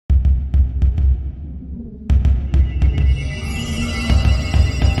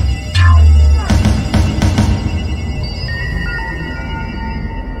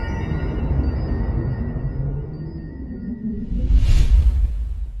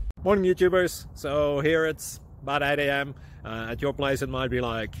Morning YouTubers. So here it's about 8 a.m. At your place it might be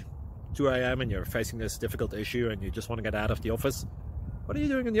like 2 a.m. and you're facing this difficult issue and you just want to get out of the office. What are you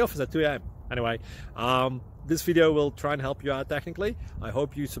doing in the office at 2 a.m.? Anyway, this video will try and help you out technically. I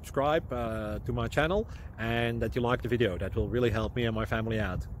hope you subscribe to my channel and that you like the video. That will really help me and my family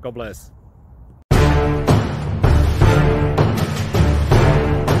out. God bless.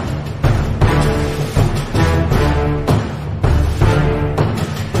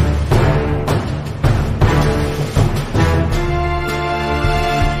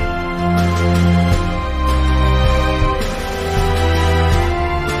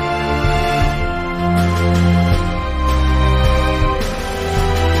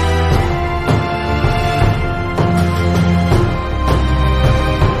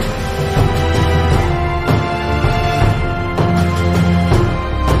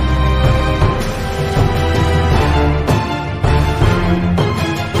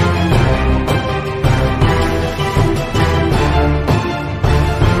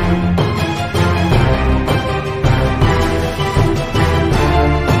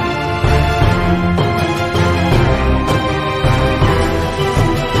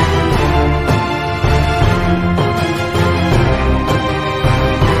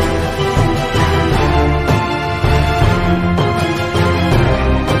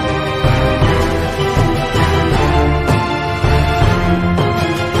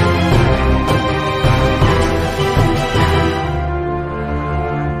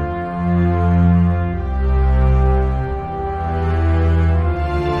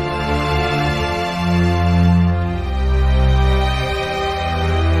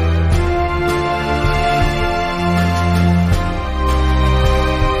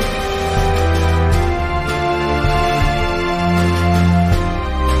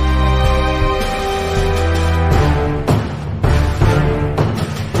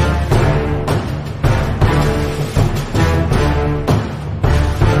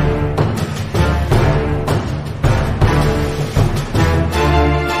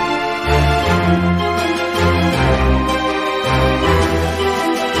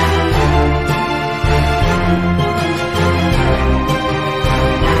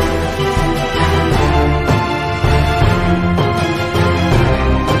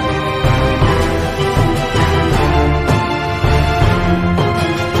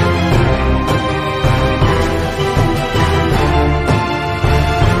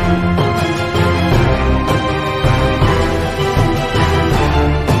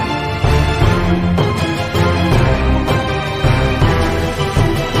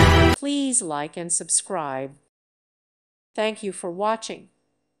 Please like and subscribe. Thank you for watching.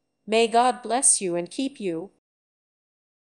 May God bless you and keep you.